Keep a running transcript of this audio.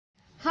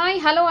Hi,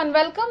 hello and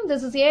welcome.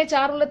 This is A.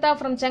 Charulata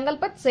from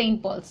Chengalpet, St.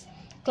 Paul's.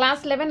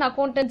 Class 11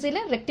 Accountancy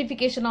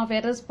Rectification of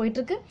Errors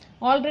போயிட்டிருக்கு.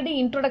 Already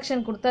introduction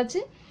கொடுத்தாச்சு.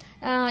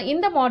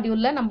 இந்த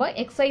மாடியூல்ல நம்ம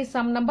exercise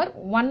sum number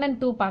 1 and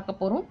 2 பார்க்க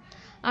போறோம்.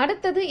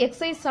 அடுத்தது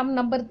exercise sum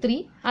number 3.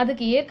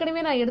 அதுக்கு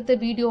ஏற்கனவே நான் எடுத்த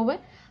வீடியோவை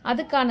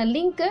அதுக்கான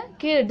லிங்க்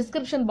கீழே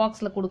டிஸ்கிரிப்ஷன்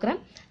பாக்ஸ்ல கொடுக்கிறேன்.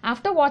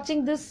 After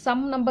watching this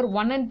sum number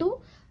 1 and 2,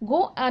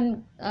 go and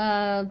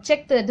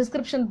check the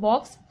description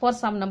box for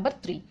sum number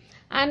 3.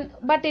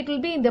 But it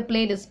will be in the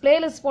playlist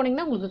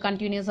போனீங்கன்னா உங்களுக்கு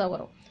கண்டினியூஸா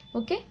வரும்.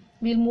 Okay,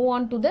 we'll move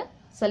on to the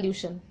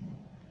solution.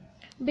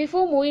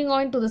 Before moving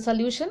on to the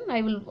solution,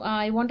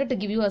 I wanted to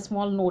give you a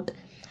small note.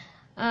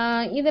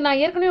 இது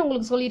நான் ஏற்கனவே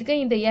உங்களுக்கு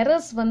சொல்லியிருக்கேன், இந்த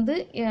எரர்ஸ் வந்து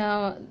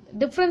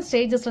டிஃப்ரெண்ட்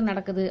ஸ்டேஜஸ்ல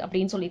நடக்குது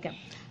அப்படின்னு சொல்லியிருக்கேன்.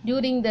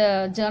 During the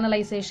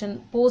ஜேர்னலைசேஷன்,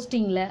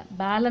 போஸ்டிங்ல,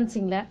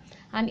 பேலன்சிங்ல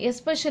and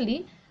especially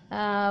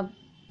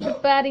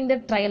preparing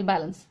the trial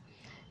balance.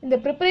 இந்த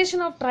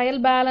ப்ரிப்பரேஷன் ஆஃப் ட்ரையல்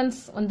பேலன்ஸ்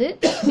வந்து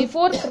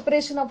before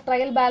preparation of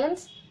trial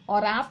balance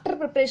or after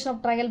preparation of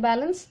trial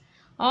balance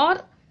R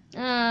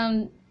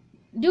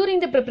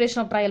during the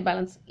preparation of trial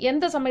balance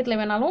எந்த சமயத்தில்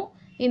வேணாலும்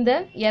இந்த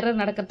error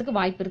நடக்கிறதுக்கு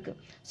வாய்ப்பு இருக்கு.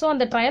 So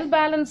அந்த ட்ரையல்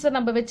பேலன்ஸை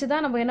நம்ம வச்சு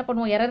தான் நம்ம என்ன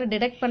பண்ணுவோம், எரரை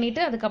டிடெக்ட்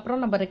பண்ணிட்டு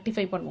அதுக்கப்புறம் நம்ம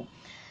ரெக்டிஃபை பண்ணுவோம்.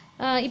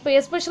 இப்போ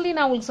எஸ்பெஷலி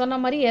நான் உங்களுக்கு சொன்ன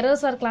மாதிரி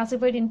errors R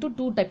classified into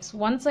 2 types,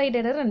 one side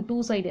error and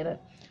 2 side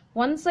error.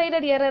 One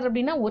sided error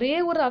அப்படின்னா ஒரே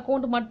ஒரு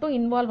அக்கௌண்ட் மட்டும்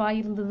இன்வால்வ்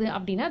ஆகிருந்தது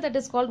அப்படின்னா that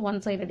is called one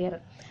sided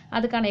error.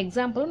 அதுக்கான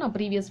எக்ஸாம்பிளும் நான்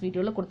ப்ரீவியஸ்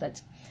வீடியோவில்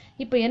கொடுத்தாச்சு.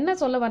 இப்போ என்ன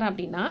சொல்ல வரேன்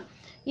அப்படின்னா,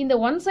 இந்த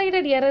ஒன்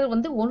சைடட் எரர்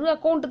வந்து ஒரு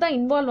அக்கௌண்ட் தான்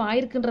இன்வால்வ்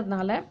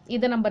ஆயிருக்குன்றதுனால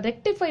இதை நம்ம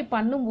ரெக்டிஃபை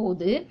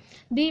பண்ணும்போது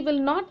we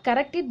will not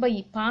correct it by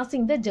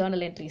passing the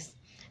journal entries.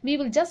 We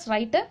will just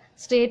write a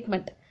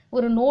statement.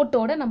 ஒரு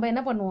நோட்டோட நம்ம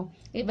என்ன பண்ணுவோம்,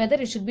 whether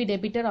it should be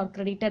debited or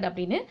credited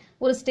அப்படின்னு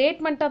ஒரு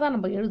ஸ்டேட்மெண்ட்டாக தான்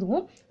நம்ம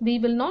எழுதுவோம். We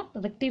will not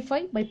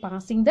rectify by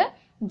passing the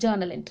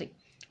journal entry.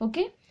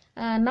 Okay,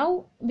 now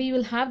we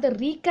will have the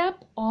recap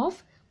of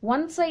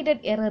one-sided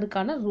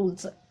error-க்கான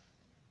rules.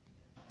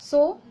 So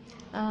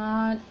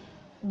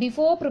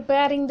before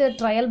preparing the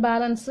trial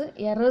balance,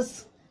 errors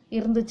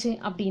இருந்துச்சு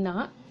அப்படின்னா,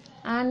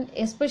 and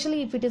especially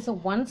if it is a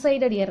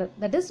one-sided error,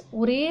 that is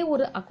ஒரே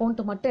ஒரு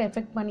account மட்டும்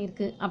effect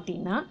பண்ணியிருக்கு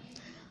அப்படின்னா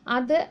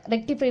அதை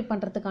rectify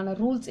பண்ணுறதுக்கான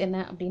rules என்ன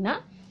அப்படின்னா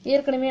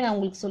ஏற்கனவே நான்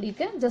உங்களுக்கு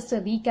சொல்லியிருக்கேன். Just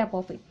recap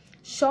of it.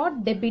 Short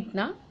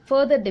டெபிட்னா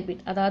further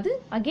debit, அதாவது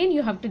again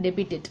you have to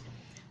debit it.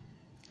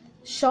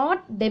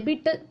 Short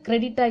debit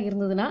கிரெடிட்டாக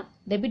இருந்ததுன்னா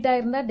டெபிட்டாக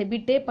இருந்தால்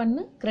டெபிட்டே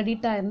பண்ணு,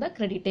 கிரெடிட்டாக இருந்தால்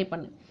கிரெடிட்டே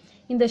பண்ணு.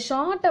 இந்த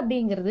ஷார்ட்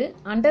அப்படிங்கிறது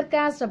அண்டர்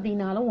கேஸ்ட்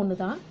அப்படின்னாலும் ஒன்று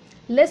தான்,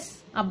 லெஸ்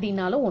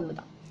அப்படின்னாலும் ஒன்று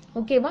தான்.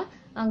 ஓகேவா?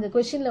 அங்கே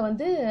கொஷினில்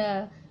வந்து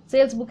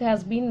sales book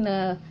has been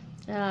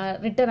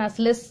return as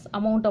less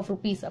amount of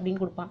rupees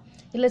அப்படின்னு கொடுப்பான்.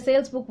 இல்லை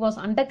sales book was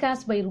under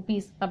caste by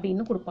rupees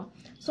அப்படின்னு கொடுப்பான்.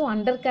 ஸோ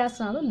அண்டர்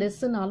கேஸ்ட்னாலும்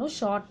லெஸ்னாலும்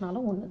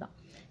ஷார்ட்னாலும் ஒன்று தான்.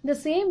 இந்த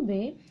சேம் வே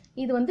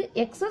இது வந்து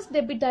எக்ஸஸ்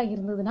டெபிட்டாக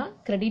இருந்ததுன்னா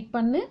கிரெடிட்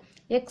பண்ணு,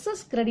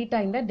 எக்ஸஸ்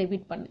கிரெடிட்டாக இருந்தால்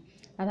டெபிட் பண்ணு.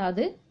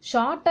 அதாவது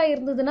ஷார்ட்டாக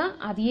இருந்ததுன்னா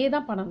அதையே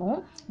தான் பண்ணணும்,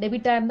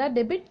 டெபிட்டாக இருந்தால்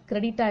டெபிட்,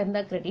 கிரெடிட்டாக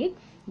இருந்தால் கிரெடிட்.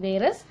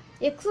 வேறஸ்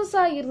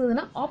எக்ஸஸாக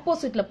இருந்ததுன்னா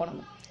ஆப்போசிட்டில்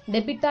பண்ணணும்,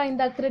 டெபிட்டாக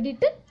இருந்தால்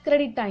கிரெடிட்,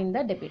 கிரெடிட்டாக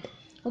இருந்தால் டெபிட்.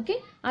 ஓகே,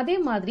 அதே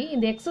மாதிரி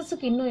இந்த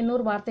எக்ஸஸுக்கு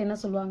இன்னொரு வார்த்தை என்ன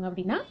சொல்லுவாங்க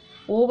அப்படின்னா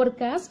ஓவர்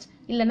காஸ்ட்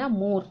இல்லைன்னா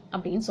மோர்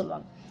அப்படின்னு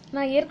சொல்லுவாங்க.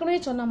 நான் ஏற்கனவே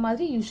சொன்ன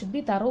மாதிரி யூ ஷுட்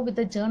பி தரோ வித்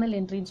ஜேர்னல்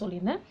என்ட்ரின்னு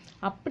சொல்லியிருந்தேன்.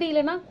 அப்படி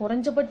இல்லைன்னா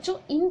குறைஞ்சபட்சம்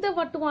இந்த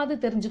மட்டுமாவது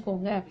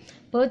தெரிஞ்சுக்கோங்க.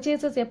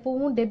 பர்ச்சேசஸ்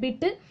எப்பவும்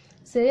டெபிட்,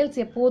 சேல்ஸ்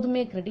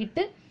எப்போதுமே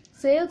credit,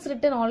 sales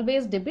return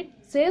always debit,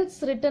 sales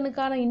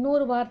ரிட்டர்னுக்கான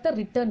இன்னொரு வார்த்தை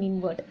ரிட்டர்ன்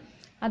இன்வர்ட்.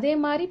 அதே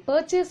மாதிரி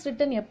பர்ச்சேஸ்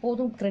ரிட்டர்ன்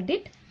எப்போதும்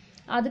கிரெடிட்,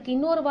 அதுக்கு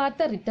இன்னொரு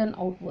வார்த்தை return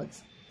outwards.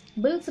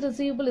 Bills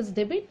receivable is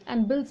debit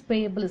and bills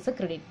payable is a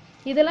credit.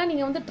 இதெல்லாம்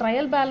நீங்கள் வந்து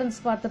ட்ரையல் பேலன்ஸ்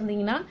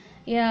பார்த்துருந்தீங்கன்னா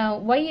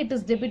why it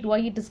is debit,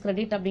 why it is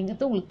credit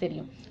அப்படிங்கிறது உங்களுக்கு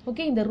தெரியும்.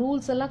 ஓகே, இந்த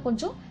ரூல்ஸ் எல்லாம்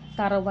கொஞ்சம்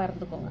தரவாக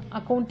இருந்துக்கோங்க.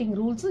 Accounting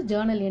rules,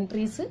 Journal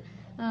entries,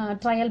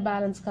 trial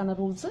பேலன்ஸ்க்கான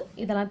rules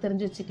இதெல்லாம்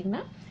தெரிஞ்சு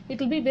வச்சுட்டிங்கன்னா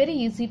it will be very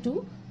easy to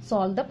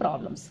solve the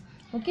problems.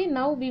 Okay,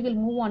 now we will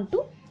move on to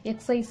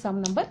exercise sum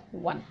number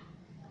 1.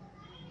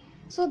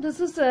 So this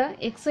is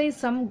exercise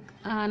sum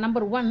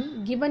number 1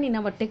 given in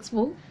our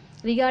textbook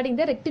regarding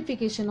the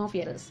rectification of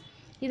errors.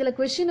 இதில்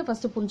கொஸ்டினை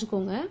first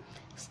புரிஞ்சுக்கோங்க.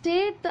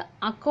 State the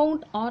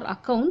account or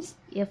accounts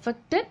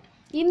affected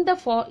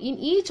in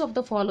each of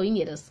the following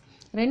errors.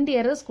 2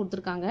 errors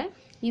கொடுத்துருக்காங்க.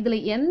 இதில்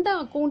எந்த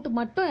account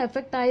மட்டும்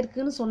effect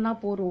ஆயிருக்குன்னு சொன்னா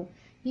போறோம்.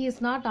 He is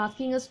not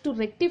asking us to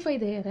rectify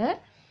the error.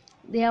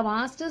 They have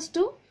asked us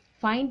to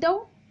find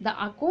out the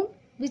account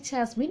which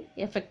has been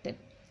affected.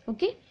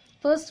 Okay,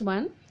 first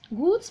one,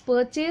 goods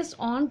purchased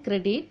on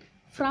credit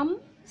from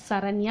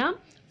Saranya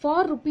for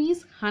rupees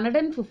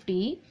 150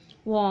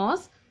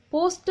 was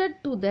posted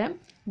to the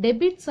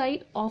debit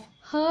side of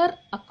her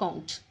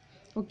account.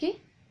 Okay,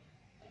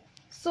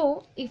 so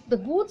if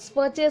the goods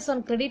purchased on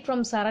credit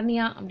from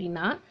Saranya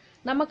அப்படின்னா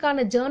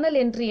நமக்கான journal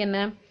entry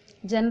என்ன?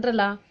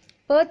 ஜென்ரலா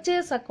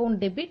purchase account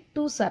debit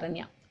to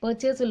Saranya.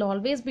 Purchase will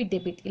always be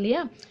debit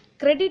இல்லையா?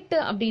 Credit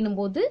அப்படின்னும்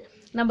போது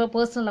நம்ம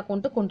personal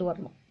அக்கௌண்ட்டை கொண்டு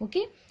வரணும்.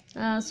 Okay,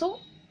 so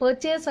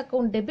purchase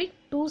account debit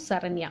to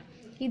Saranya,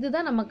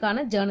 இதுதான்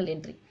நமக்கான ஜேர்னல்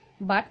என்ட்ரி.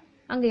 பட்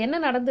அங்கே என்ன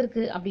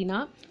நடந்திருக்கு அப்படின்னா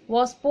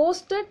was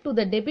posted to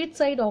the debit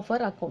side of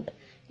our account.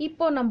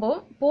 இப்போ நம்ம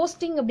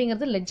போஸ்டிங்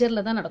அப்படிங்கிறது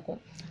லெட்ஜரில் தான் நடக்கும்.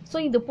 ஸோ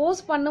இது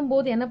போஸ்ட்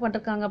பண்ணும்போது என்ன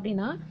பண்ணிருக்காங்க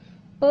அப்படின்னா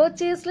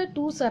பர்ச்சேஸில்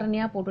 2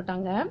 சரண்யா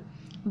போட்டுட்டாங்க.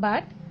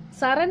 பட்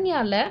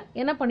சரண்யாவில்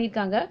என்ன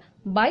பண்ணியிருக்காங்க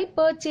பை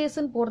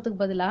பர்ச்சேஸ்ன்னு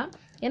போகிறதுக்கு பதிலாக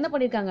என்ன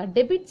பண்ணியிருக்காங்க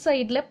டெபிட்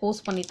சைடில்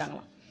போஸ்ட்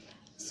பண்ணிட்டாங்களாம்.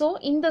 ஸோ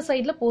இந்த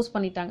சைடில் போஸ்ட்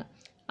பண்ணிட்டாங்க.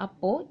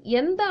 அப்போது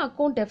எந்த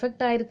அக்கௌண்ட்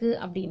எஃபெக்ட் ஆயிருக்கு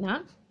அப்படின்னா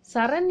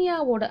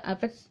சரண்யாவோட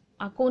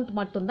அக்கௌண்ட்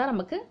மட்டும்தான்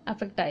நமக்கு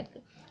எஃபெக்ட் ஆயிருக்கு.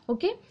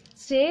 Okay,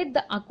 state the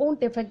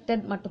account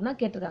affected மட்டும்தான்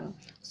கேட்டிருக்காங்க.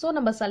 ஸோ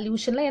நம்ம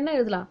சொல்யூஷனில் என்ன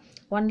எழுதலாம்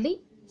ஒன்லி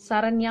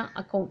சரண்யா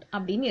அக்கௌண்ட்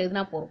அப்படின்னு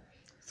எழுதினா போகிறோம்.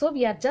 So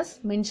we are just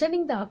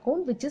mentioning the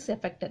account which is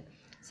affected.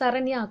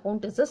 Saranya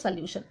account is a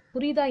solution.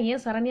 புரியுதா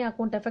ஏன் சரண்யா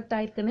அக்கௌண்ட் எஃபெக்ட்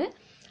ஆயிருக்குன்னு?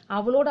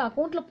 அவளோட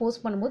அக்கௌண்ட்டில்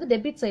போஸ்ட் பண்ணும்போது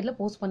டெபிட் சைடில்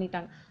போஸ்ட்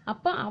பண்ணிட்டாங்க.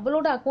 அப்போ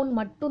அவளோட அக்கௌண்ட்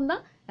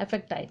மட்டும்தான்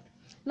எஃபெக்ட் ஆயிருக்கு.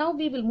 Now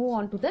we will move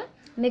on to the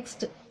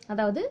next,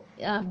 அதாவது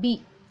B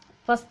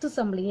first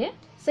சம்லேயே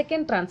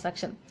second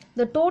transaction.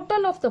 The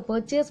total of the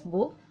purchase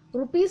book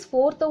rupees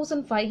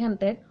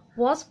 4500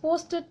 was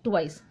posted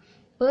twice.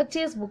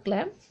 Purchase புக்கில்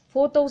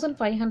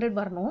 4500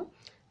 வரணும்.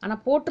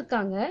 ஆனால்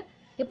போட்டிருக்காங்க,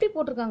 எப்படி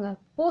போட்டிருக்காங்க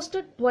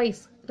போஸ்டட்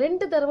ட்வைஸ்,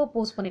 2 தடவை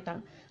போஸ்ட்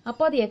பண்ணிட்டாங்க.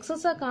 அப்போ அது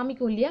எக்ஸஸாக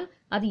காமிக்கும் இல்லையா,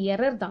 அது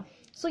எரர் தான்.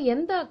 ஸோ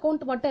எந்த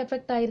அக்கௌண்ட் மட்டும்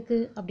எஃபெக்ட் ஆயிருக்கு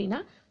அப்படின்னா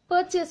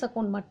பர்ச்சேஸ்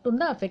அக்கௌண்ட்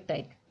மட்டும்தான் எஃபெக்ட்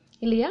ஆயிருக்கு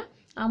இல்லையா.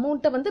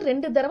 அமௌண்ட்டை வந்து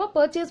 2 தடவை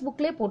பர்ச்சேஸ்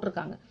புக்லேயே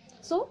போட்டிருக்காங்க.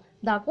 So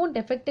the account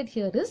affected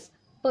here is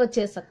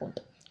purchase account.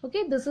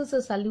 Okay, this is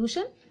a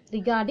solution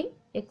regarding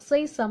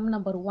exercise sum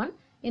number 1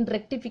 in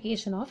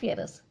rectification of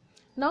errors.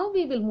 Now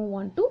we will move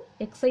on to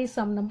exercise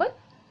sum number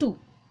 2.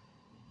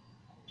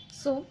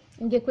 So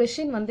இங்கே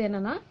question வந்து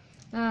என்னன்னா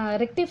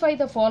rectify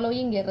the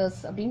following errors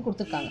அப்படின்னு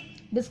கொடுத்துருக்காங்க.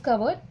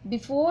 discovered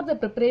before the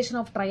preparation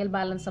of trial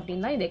balance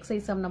அப்படின்னா இந்த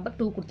exercise sum number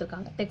 2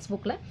 கொடுத்துருக்காங்க text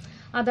புக்கில்.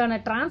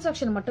 அதான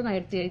டிரான்சாக்ஷன் மட்டும் நான்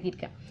எடுத்து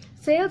எழுதியிருக்கேன்.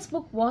 Sales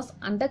book was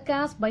under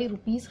cash by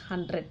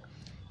 ₹100.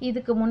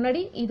 இதுக்கு முன்னாடி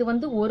இது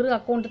வந்து ஒரு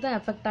அக்கௌண்ட் தான்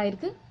எஃபெக்ட்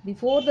ஆயிருக்கு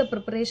before the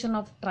preparation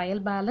of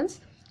trial balance.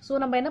 So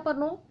நம்ம என்ன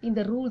பண்ணணும்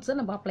இந்த ரூல்ஸை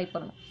நம்ம அப்ளை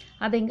பண்ணணும்.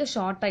 அதை இங்கே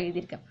ஷார்ட்டாக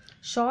எழுதியிருக்கேன்.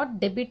 ஷார்ட்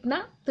டெபிட்னா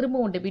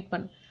திரும்பவும் டெபிட்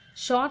பண்ணு,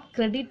 ஷார்ட்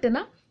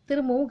கிரெடிட்னா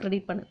திரும்பவும்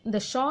கிரெடிட் பண்ணு.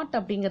 இந்த ஷார்ட்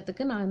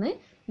அப்படிங்கிறதுக்கு நான்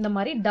இந்த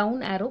மாதிரி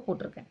டவுன் ஏரோ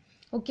போட்டிருக்கேன்.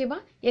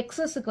 ஓகேவா,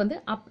 எக்ஸஸுக்கு வந்து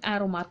அப்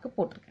ஏரோ மார்க்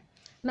போட்டிருக்கேன்.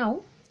 நவ்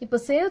இப்போ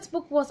sales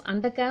book was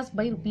under cash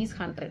by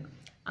 ₹100.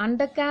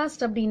 Under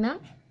கேஷ்ட் அப்படின்னா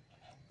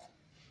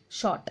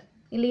ஷார்ட்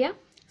இல்லையா.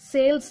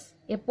 சேல்ஸ்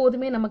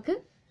எப்போதுமே நமக்கு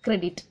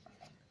கிரெடிட்,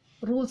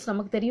 ரூல்ஸ்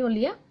நமக்கு தெரியும்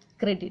இல்லையா,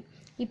 கிரெடிட்.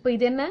 இப்போ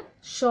இது என்ன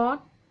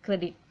ஷார்ட்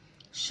கிரெடிட்.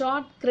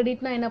 ஷார்ட்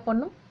கிரெடிட்னா என்ன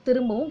பண்ணும்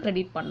திரும்பவும்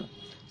கிரெடிட் பண்ணும்.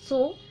 ஸோ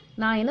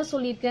நான் என்ன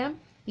சொல்லியிருக்கேன்,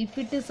 if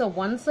it is a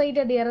one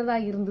sided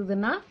எரராக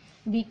இருந்ததுன்னா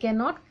we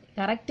cannot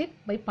correct it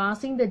by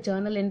passing the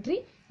journal entry,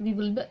 we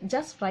will be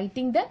just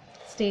writing the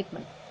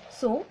statement.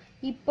 So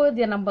இப்போ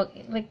இதை நம்ம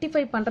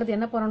ரெக்டிஃபை பண்ணுறது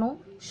என்ன பண்ணணும்,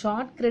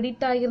 ஷார்ட்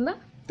கிரெடிட்டாக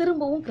இருந்தால்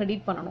திரும்பவும்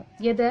கிரெடிட் பண்ணணும்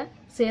எதை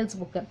சேல்ஸ்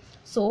புக்கை.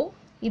 ஸோ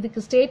இதுக்கு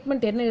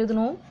ஸ்டேட்மெண்ட் என்ன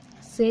எழுதணும்,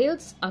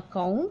 sales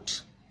account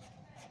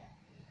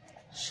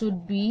should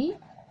be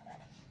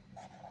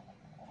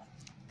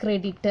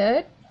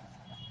credited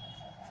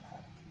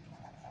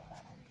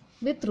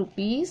with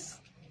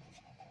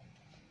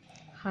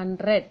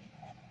 ₹100.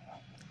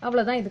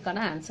 அவ்வளவுதான்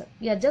இதுக்கான answer.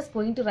 we are just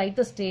going to write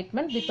the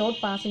statement without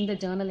passing the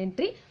journal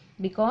entry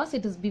because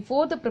it is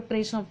before the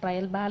preparation of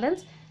trial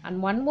balance, and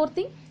one more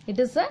thing, it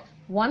is a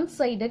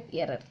one-sided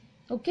error.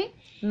 Okay,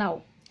 now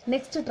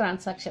next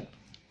transaction.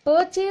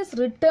 Purchase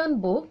return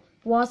book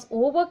was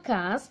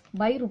overcast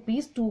by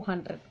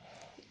 ₹200.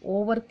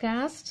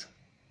 Overcast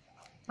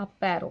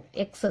up arrow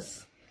excess.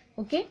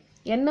 Okay,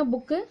 என்ன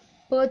book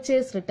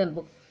purchase return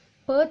book.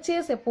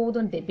 purchase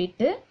எப்போதும்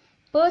debit,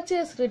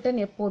 purchase return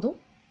எப்போதும்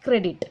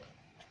credit.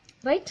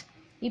 Right,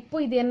 இப்போ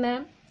இது என்ன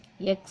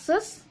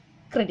excess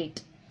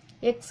credit.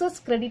 Excess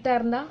கிரெடிட்டாக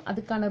இருந்தால்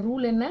அதுக்கான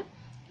rule என்ன,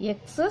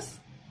 excess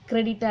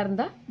கிரெடிட்டாக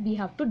இருந்தால் we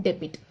have to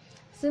debit.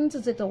 Since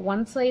it's a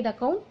one side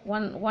account,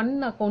 one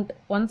account,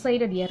 one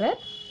sided error,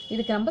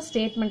 இதுக்கு நம்ம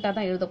ஸ்டேட்மெண்ட்டாக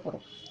தான் எழுத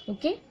போகிறோம்.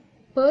 ஓகே,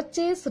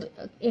 பர்ச்சேஸ்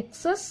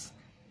எக்ஸஸ்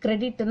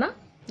கிரெடிட்னா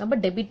நம்ம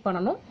டெபிட்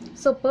பண்ணணும்.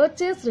 So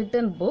purchase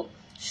return book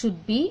should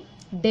be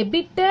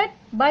debited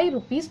by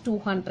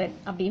 ₹200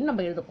 அப்படின்னு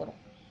நம்ம எழுத போகிறோம்.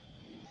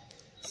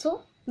 So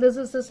this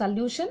is a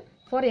solution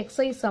for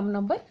exercise sum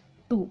number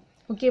 2.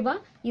 ஓகேவா,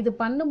 இது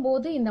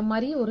பண்ணும்போது இந்த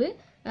மாதிரி ஒரு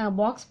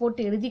பாக்ஸ்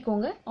போட்டு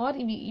எழுதிக்கோங்க. R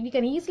we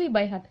can easily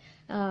by heart.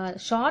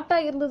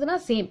 ஷார்ட்டாக இருந்ததுன்னா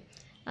சேம்,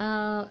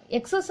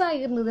 எக்ஸஸாக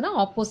இருந்ததுன்னா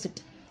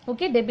ஆப்போசிட்.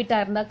 ஓகே,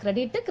 டெபிட்டாக இருந்தால்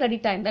கிரெடிட்,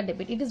 கிரெடிட்டாக இருந்தால்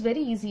debit. It is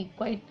very easy,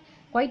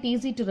 quite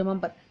easy to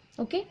remember.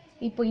 Okay,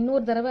 இப்போ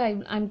இன்னொரு தடவை I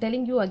am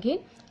telling you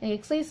again.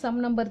 Exercise sum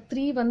number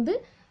 3 வந்து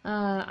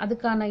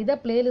அதுக்கான இதை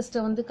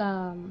பிளேலிஸ்ட்டை வந்து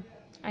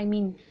ஐ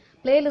மீன்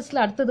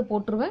பிளேலிஸ்ட்டில் அடுத்தது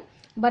போட்டுருவேன்.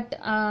 பட்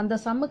அந்த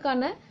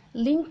சம்முக்கான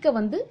லிங்க்கை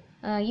வந்து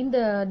இந்த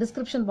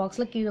டிஸ்கிரிப்ஷன்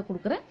பாக்ஸில் கீழே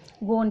கொடுக்குறேன்.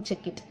 Go and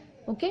check it.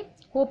 Okay,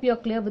 hope you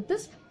are clear with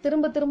this.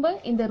 திரும்ப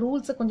இந்த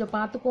ரூல்ஸை கொஞ்சம்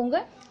பார்த்துக்கோங்க,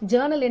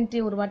 ஜேர்னல்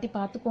என்ட்ரி ஒரு வாட்டி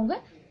பார்த்துக்கோங்க.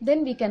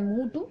 தென் we can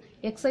move to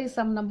exercise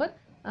sum number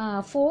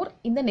 4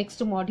 in the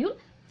next module.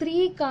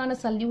 3க்கான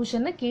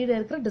சொல்யூஷனை கீழே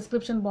இருக்கிற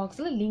டிஸ்கிரிப்ஷன்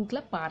பாக்ஸில் லிங்க்ல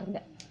பாருங்க.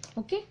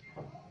 ஓகே.